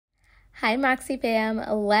Hi Moxie fam,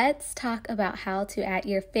 let's talk about how to add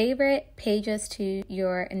your favorite pages to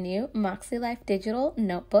your new Makselife digital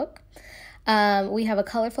notebook. We have a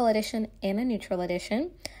colorful edition and a neutral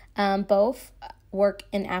edition. Both work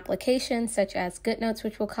in applications such as Goodnotes,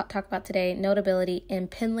 which we'll talk about today, Notability,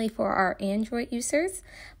 and Penly for our Android users.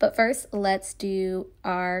 But first, let's do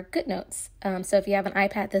our Goodnotes. So if you have an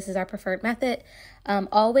iPad, this is our preferred method.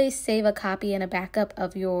 Always save a copy and a backup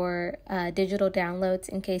of your digital downloads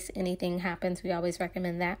in case anything happens. We always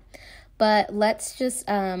recommend that. But let's just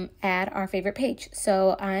add our favorite page.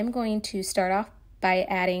 So I'm going to start off by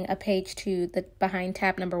adding a page to the behind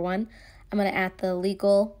tab number 1. I'm going to add the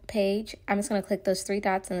legal page. I'm just going to click those 3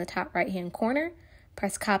 dots in the top right hand corner,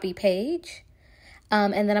 press copy page,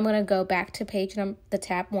 and then I'm going to go back to the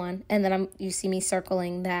tab 1, and then you see me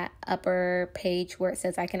circling that upper page where it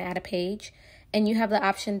says I can add a page, and you have the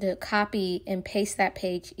option to copy and paste that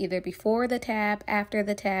page either before the tab, after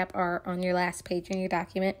the tab, or on your last page in your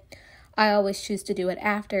document. I always choose to do it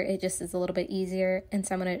after. It just is a little bit easier, and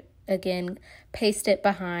so I'm going to again paste it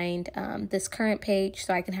behind this current page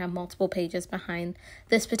so I can have multiple pages behind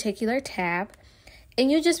this particular tab. And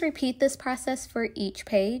you just repeat this process for each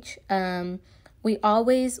page. We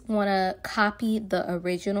always want to copy the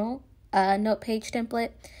original note page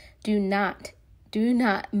template. Do not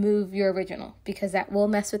move your original, because that will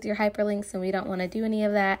mess with your hyperlinks, and we don't want to do any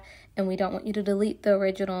of that, and we don't want you to delete the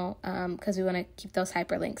original because we want to keep those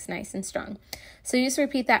hyperlinks nice and strong. So you just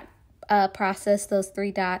repeat that process, those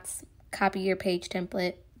 3 dots, copy your page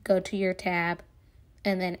template, go to your tab,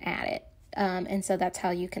 and then add it. And so that's how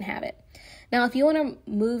you can have it. Now, if you want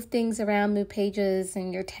to move things around, move pages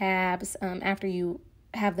and your tabs after you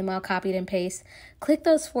have them all copied and paste, click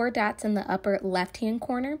those 4 dots in the upper left-hand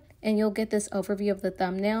corner, and you'll get this overview of the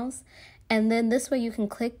thumbnails. And then this way you can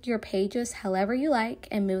click your pages however you like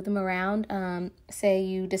and move them around. Say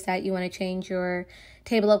you decide you want to change your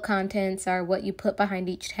table of contents or what you put behind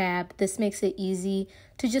each tab. This makes it easy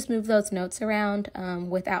to just move those notes around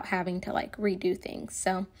without having to redo things.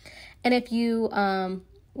 So, and if you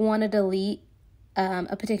want to delete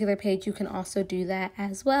a particular page, you can also do that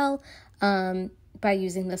as well by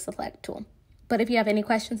using the select tool. But if you have any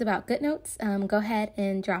questions about Goodnotes, go ahead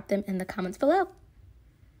and drop them in the comments below.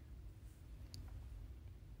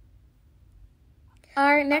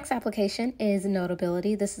 Our next application is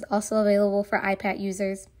Notability. This is also available for iPad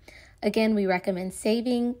users. Again, we recommend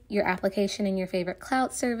saving your application in your favorite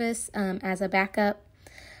cloud service as a backup.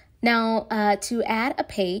 Now, to add a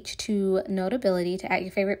page to Notability, to add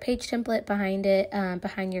your favorite page template behind it,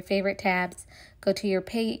 behind your favorite tabs, go to your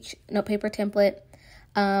page notepaper template.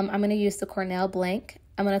 I'm going to use the Cornell blank.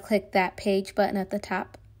 I'm going to click that page button at the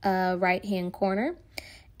top right-hand corner.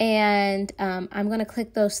 And I'm going to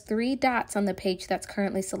click those 3 dots on the page that's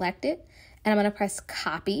currently selected, and I'm going to press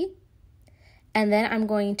copy. And then I'm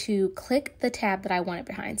going to click the tab that I want it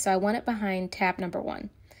behind. So I want it behind tab number 1.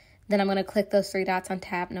 Then I'm going to click those 3 dots on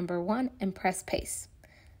tab number 1 and press paste.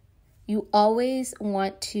 You always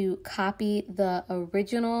want to copy the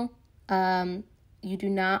original. You do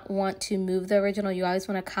not want to move the original. You always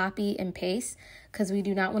want to copy and paste, because we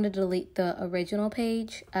do not want to delete the original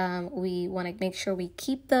page. We want to make sure we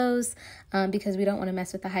keep those because we don't want to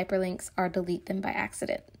mess with the hyperlinks or delete them by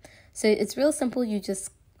accident. So it's real simple. You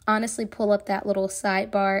just honestly pull up that little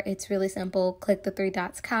sidebar. It's really simple. Click the 3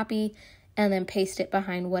 dots, copy, and then paste it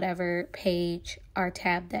behind whatever page or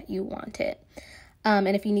tab that you want it. And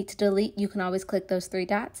if you need to delete, you can always click those 3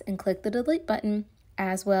 dots and click the delete button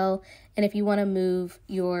as well. And if you want to move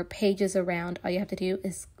your pages around, all you have to do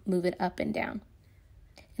is move it up and down.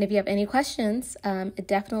 And if you have any questions,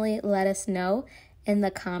 definitely let us know in the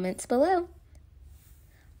comments below.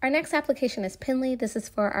 Our next application is Penly. This is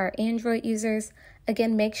for our Android users.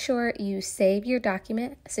 Again, make sure you save your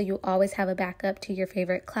document so you always have a backup to your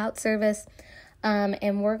favorite cloud service.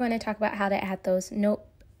 And we're going to talk about how to add those note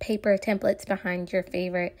paper templates behind your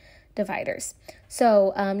favorite dividers.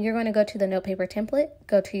 So you're going to go to the notepaper template,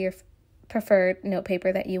 go to your preferred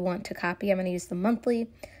notepaper that you want to copy. I'm going to use the monthly.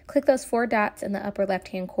 Click those 4 dots in the upper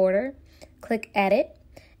left-hand corner, click edit,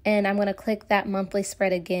 and I'm going to click that monthly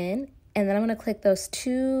spread again, and then I'm going to click those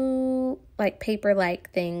 2 paper-like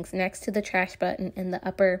things next to the trash button in the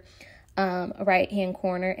upper right-hand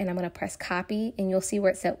corner, and I'm going to press copy, and you'll see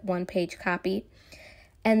where it said 1 page copy.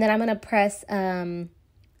 And then I'm going to press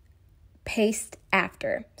paste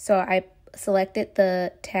after. So I selected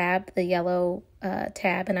the tab, the yellow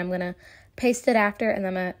tab, and I'm going to paste it after, and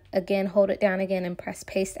I'm going to again hold it down again and press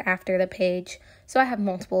paste after the page. So I have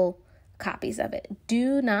multiple copies of it.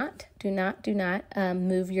 Do not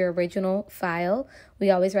move your original file. We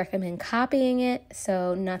always recommend copying it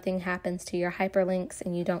so nothing happens to your hyperlinks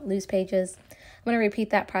and you don't lose pages. I'm going to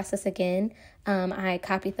repeat that process again. I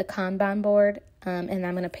copied the Kanban board and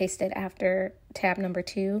I'm going to paste it after tab number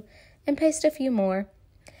 2 and paste a few more.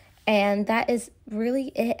 And that is really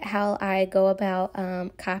it, how I go about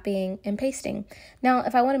copying and pasting. Now,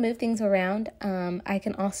 if I want to move things around, I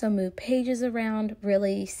can also move pages around,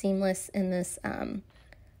 really seamless in this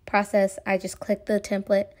process. I just click the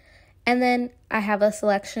template and then I have a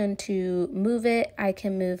selection to move it. I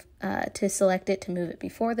can move to select it to move it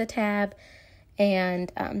before the tab.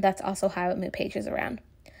 And that's also how I would move pages around.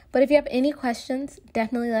 But if you have any questions,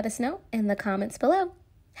 definitely let us know in the comments below.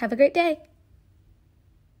 Have a great day.